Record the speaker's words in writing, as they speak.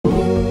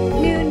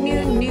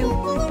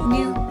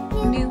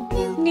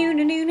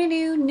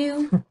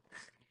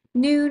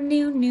New.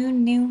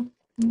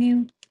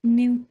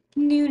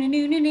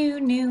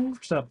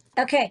 So,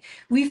 Okay,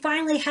 we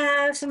finally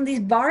have some of these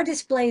bar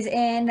displays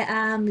in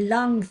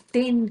long,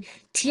 thin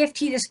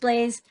TFT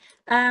displays.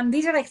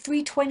 These are like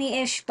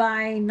 320-ish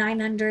by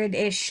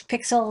 900-ish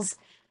pixels.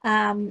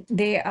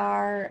 They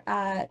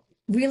are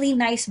really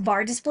nice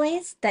bar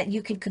displays that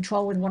you can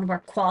control with one of our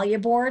Qualia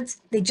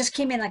boards. They just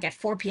came in like at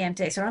 4 p.m.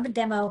 today, so I don't have a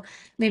demo.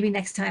 Maybe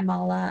next time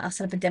I'll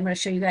set up a demo to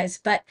show you guys.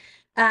 But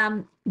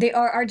they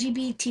are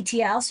RGB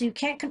TTL, so you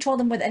can't control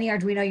them with any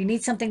Arduino. You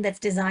need something that's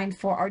designed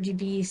for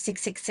RGB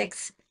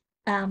 666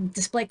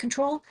 display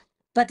control.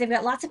 But they've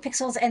got lots of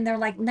pixels and they're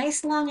like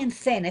nice, long, and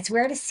thin. It's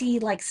rare to see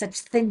like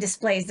such thin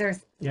displays. They're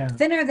yeah.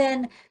 thinner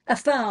than a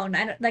phone.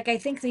 I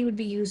think they would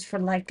be used for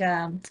like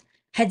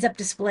heads-up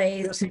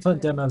displays. There's some fun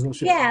demos we'll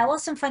show. Yeah, well,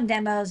 some fun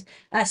demos,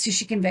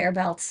 sushi conveyor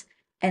belts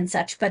and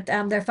such. But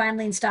they're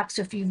finally in stock,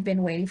 so if you've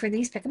been waiting for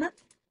these, pick them up.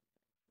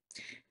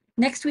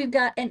 Next, we've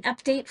got an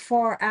update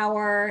for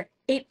our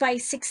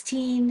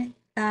 8x16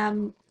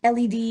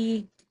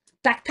 LED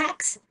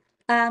backpacks.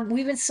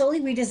 We've been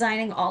slowly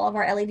redesigning all of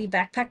our LED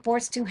backpack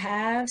boards to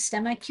have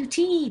STEMMA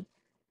QT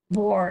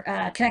board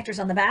connectors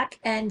on the back,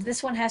 and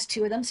this one has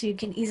 2 of them, so you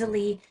can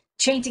easily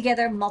chain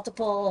together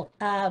multiple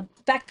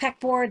backpack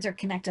boards or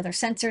connect other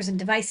sensors and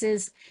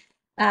devices.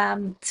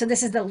 So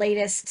this is the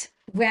latest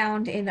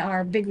round in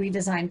our big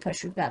redesign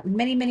push. We've got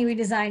many, many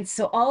redesigns.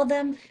 So all of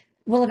them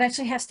will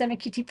eventually have STEMMA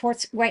QT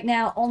ports. Right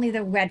now, only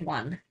the red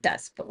one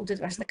does, but we'll do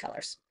the rest of the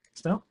colors.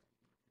 So,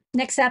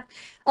 next up,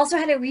 also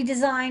had a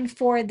redesign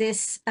for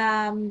this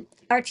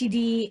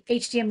RTD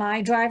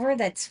HDMI driver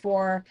that's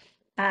for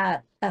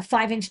a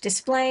 5-inch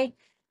display.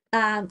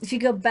 If you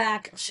go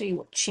back, I'll show you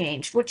what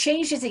changed. What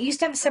changed is it used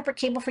to have a separate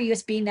cable for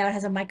USB. Now it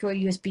has a micro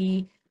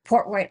USB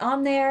port right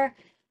on there.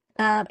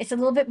 It's a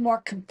little bit more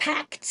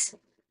compact.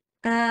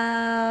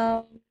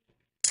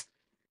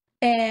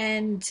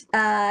 And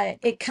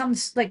it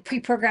comes like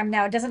pre-programmed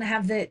now. It doesn't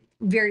have the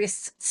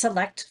various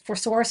select for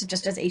source. It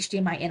just does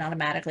HDMI in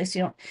automatically. So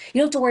you don't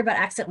have to worry about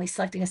accidentally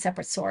selecting a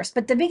separate source.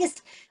 But the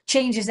biggest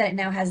change is that it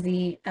now has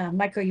the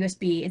micro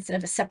USB instead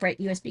of a separate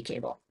USB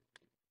cable.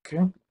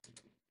 okay.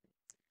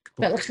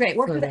 But it looks great.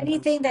 Works with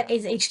anything that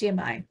is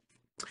HDMI.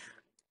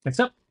 Next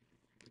up.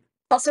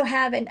 Also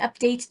have an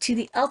update to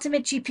the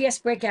Ultimate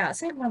GPS Breakout.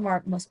 It's one of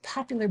our most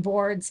popular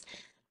boards.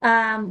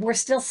 We're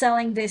still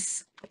selling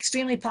this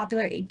extremely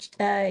popular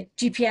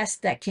GPS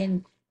that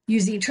can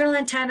use the internal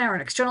antenna or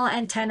an external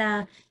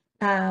antenna.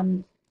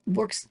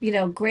 Works,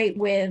 great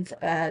with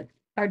Arduino,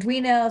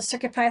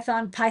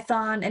 CircuitPython,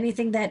 Python,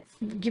 anything that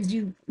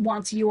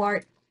wants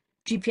UART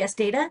GPS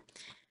data.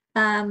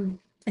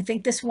 I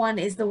think this one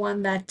is the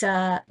one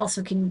that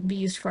also can be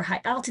used for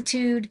high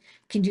altitude,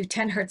 can do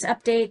 10 Hertz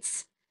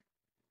updates.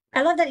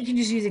 I love that you can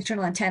just use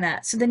external antenna.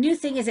 So the new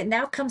thing is it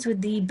now comes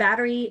with the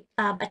battery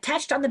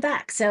attached on the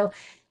back. So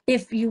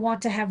if you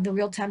want to have the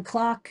real-time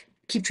clock,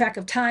 keep track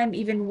of time,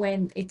 even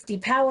when it's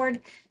depowered,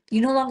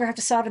 you no longer have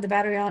to solder the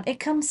battery on. It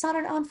comes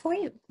soldered on for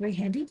you. Very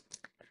handy.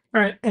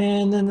 All right,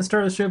 and then the star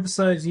of the show,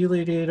 besides you,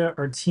 Lady Ada,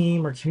 our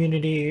team, our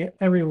community,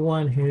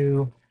 everyone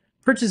who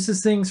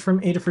purchases things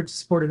from Adafruit to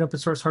support an open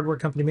source hardware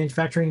company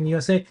manufacturing in the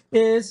USA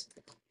is...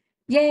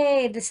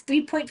 Yay, this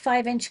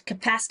 3.5-inch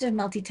capacitive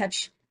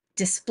multi-touch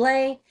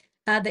display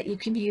that you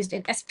can be used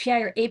in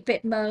SPI or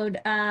 8-bit mode.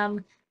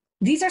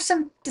 These are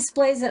some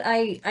displays that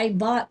I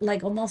bought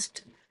like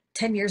almost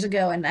 10 years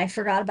ago and I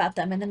forgot about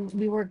them. And then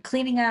we were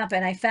cleaning up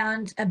and I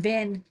found a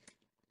bin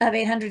of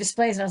 800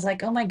 displays and I was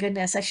like, oh my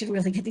goodness, I should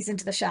really get these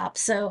into the shop.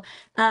 So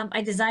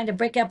I designed a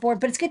breakout board,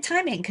 but it's good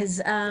timing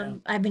because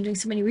I've been doing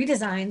so many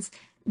redesigns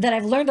that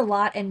I've learned a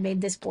lot and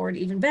made this board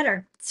even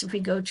better. So if we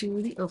go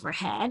to the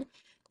overhead.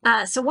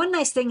 So one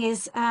nice thing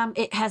is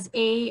it has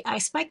a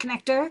EYESPI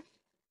connector.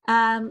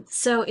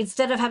 So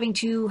instead of having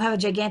to have a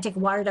gigantic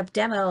wired up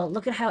demo,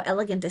 look at how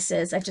elegant this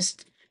is. I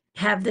just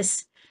have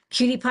this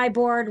Cutie Pie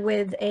board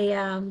with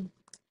a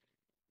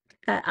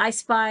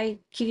EYESPI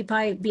Cutie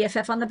Pie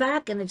BFF on the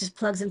back, and it just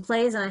plugs and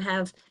plays. And I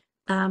have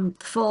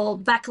full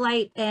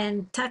backlight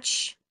and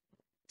touch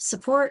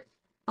support.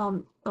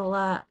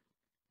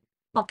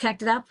 All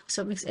connected up,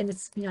 so it makes, and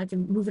it's, I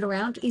can move it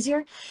around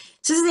easier.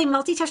 So this is a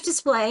multi-touch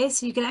display,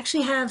 so you can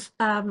actually have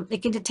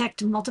it can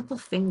detect multiple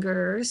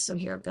fingers. So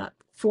here I've got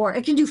 4.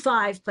 It can do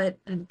 5, but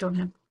I don't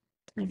have,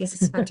 I guess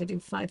it's hard to do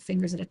 5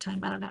 fingers at a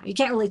time. I don't know, you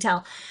can't really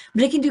tell,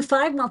 but it can do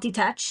 5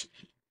 multi-touch.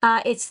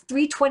 It's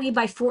 320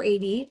 by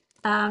 480.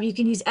 You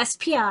can use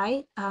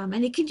SPI,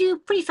 and it can do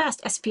pretty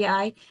fast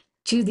SPI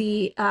to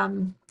the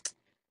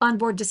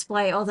onboard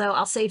display, although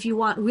I'll say if you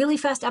want really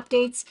fast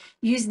updates,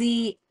 use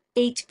the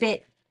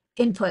 8-bit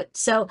input.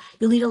 So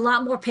you'll need a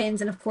lot more pins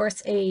and of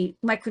course a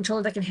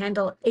microcontroller that can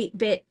handle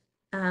 8-bit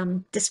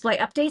display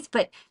updates,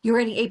 but you're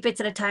running 8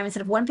 bits at a time instead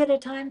of 1 bit at a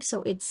time.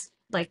 So it's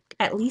like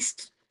at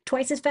least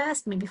twice as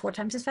fast, maybe 4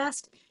 times as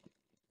fast.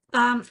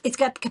 It's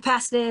got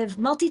capacitive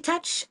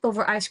multi-touch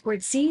over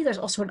I2C. There's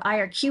also an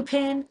IRQ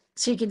pin,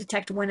 so you can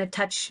detect when a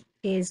touch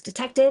is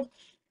detected.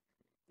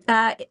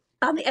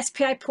 On the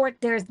SPI port,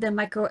 there's the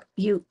micro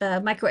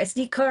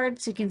SD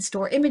card, so you can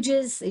store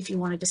images if you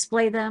want to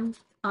display them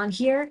on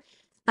here.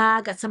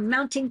 Got some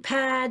mounting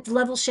pads,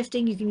 level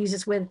shifting. You can use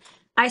this with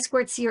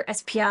I2C or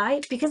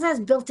SPI because it has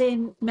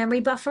built-in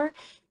memory buffer.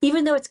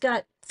 Even though it's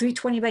got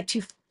 320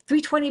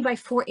 by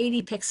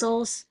 480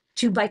 pixels,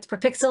 2 bytes per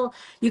pixel,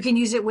 you can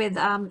use it with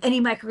any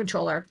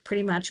microcontroller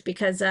pretty much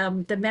because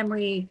the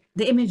memory,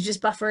 the image is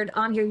buffered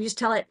on here. You just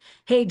tell it,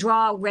 hey,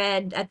 draw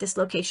red at this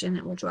location, and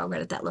it will draw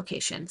red at that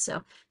location.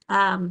 So,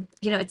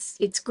 you know,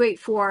 it's great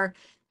for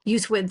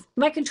use with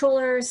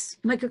microcontrollers,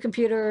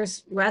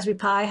 microcomputers. Raspberry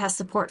Pi has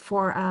support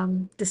for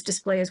this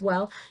display as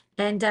well.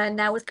 And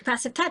now with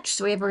capacitive touch.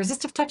 So we have a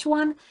resistive touch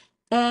one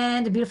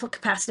and a beautiful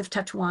capacitive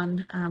touch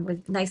one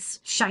with nice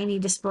shiny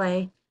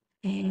display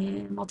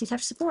and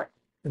multi-touch support.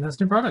 And that's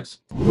new products.